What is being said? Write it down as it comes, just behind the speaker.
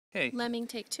Hey, Lemming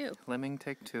take two. Lemming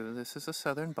take two. This is a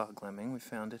Southern Bog Lemming. We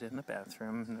found it in the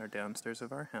bathroom in our downstairs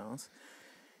of our house.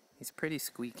 He's pretty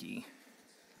squeaky.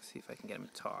 Let's see if I can get him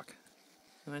to talk.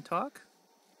 You want to talk?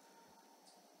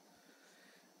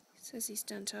 Says he's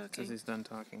done talking. Says he's done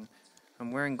talking.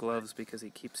 I'm wearing gloves because he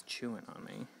keeps chewing on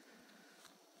me.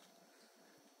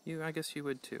 I guess you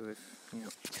would too if, you know.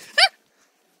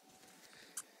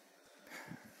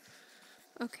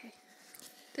 Okay.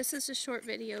 This is a short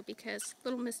video because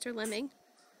little Mr. Lemming,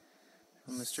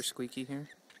 Mr. Squeaky here.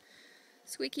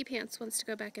 Squeaky Pants, wants to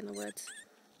go back in the woods.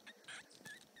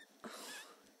 Oh,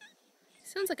 he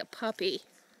sounds like a puppy.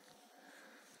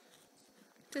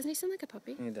 Doesn't he sound like a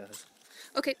puppy? He does.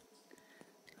 Okay.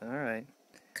 All right.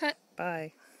 Cut.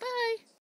 Bye. Bye.